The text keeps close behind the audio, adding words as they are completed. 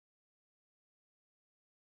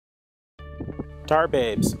Tar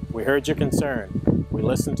Babes, we heard your concern. We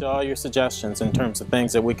listened to all your suggestions in terms of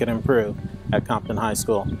things that we could improve at Compton High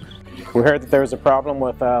School. We heard that there was a problem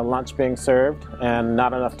with lunch being served and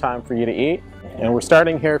not enough time for you to eat. And we're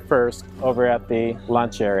starting here first over at the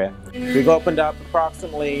lunch area. We've opened up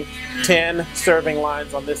approximately 10 serving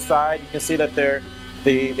lines on this side. You can see that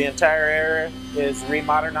the entire area is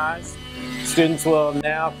remodernized. Students will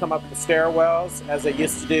now come up the stairwells as they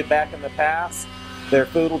used to do back in the past. Their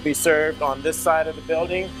food will be served on this side of the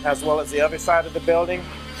building as well as the other side of the building.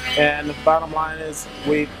 And the bottom line is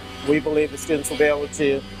we believe the students will be able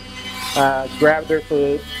to grab their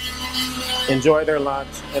food, enjoy their lunch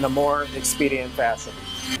in a more expedient fashion.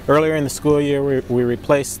 Earlier in the school year, we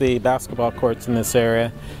replaced the basketball courts in this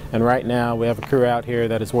area, and right now we have a crew out here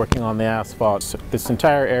that is working on the asphalt. So this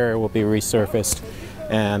entire area will be resurfaced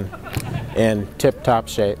and in tip-top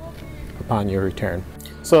shape upon your return.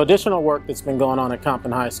 So additional work that's been going on at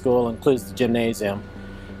Compton High School includes the gymnasium.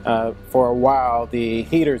 For a while, the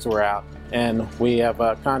heaters were out, and we have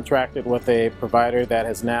contracted with a provider that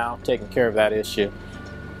has now taken care of that issue.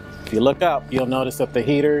 If you look up, you'll notice that the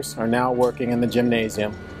heaters are now working in the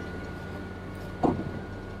gymnasium.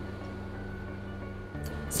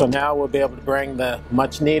 So now we'll be able to bring the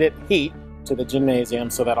much needed heat to the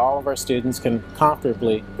gymnasium so that all of our students can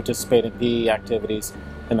comfortably participate in PE activities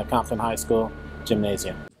in the Compton High School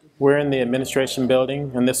gymnasium. We're in the administration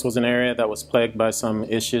building, and this was an area that was plagued by some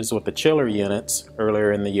issues with the chiller units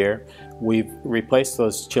earlier in the year. We've replaced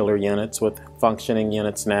those chiller units with functioning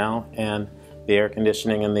units now, and the air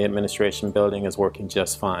conditioning in the administration building is working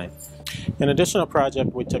just fine. An additional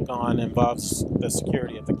project we took on involves the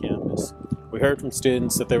security of the campus. We heard from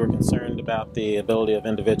students that they were concerned about the ability of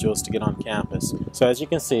individuals to get on campus. So as you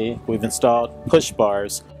can see, we've installed push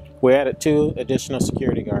bars. We added 2 additional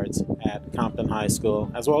security guards at Compton High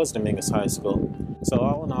School as well as Dominguez High School. So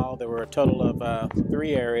all in all, there were a total of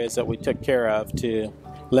 3 areas that we took care of to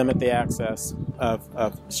limit the access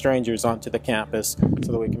of strangers onto the campus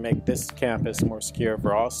so that we can make this campus more secure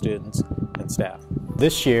for all students and staff.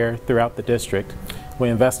 This year, throughout the district, we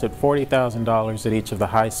invested $40,000 at each of the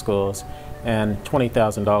high schools and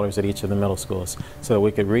 $20,000 at each of the middle schools so that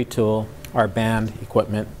we could retool our band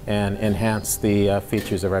equipment and enhance the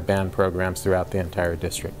features of our band programs throughout the entire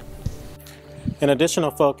district. An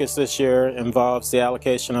additional focus this year involves the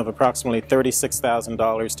allocation of approximately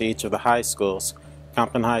 $36,000 to each of the high schools.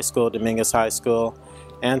 Compton High School, Dominguez High School,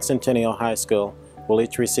 and Centennial High School will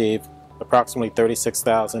each receive approximately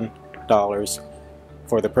 $36,000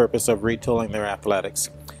 for the purpose of retooling their athletics.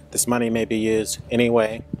 This money may be used any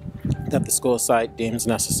way that the school site deems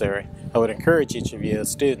necessary. I would encourage each of you as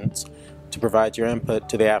students to provide your input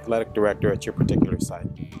to the athletic director at your particular site.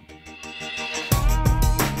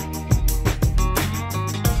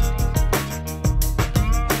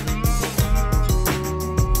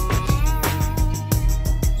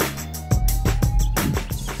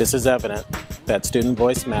 This is evident that student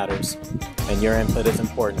voice matters and your input is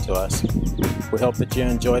important to us. We hope that you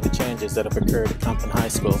enjoy the changes that have occurred at Compton High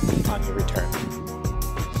School upon your return.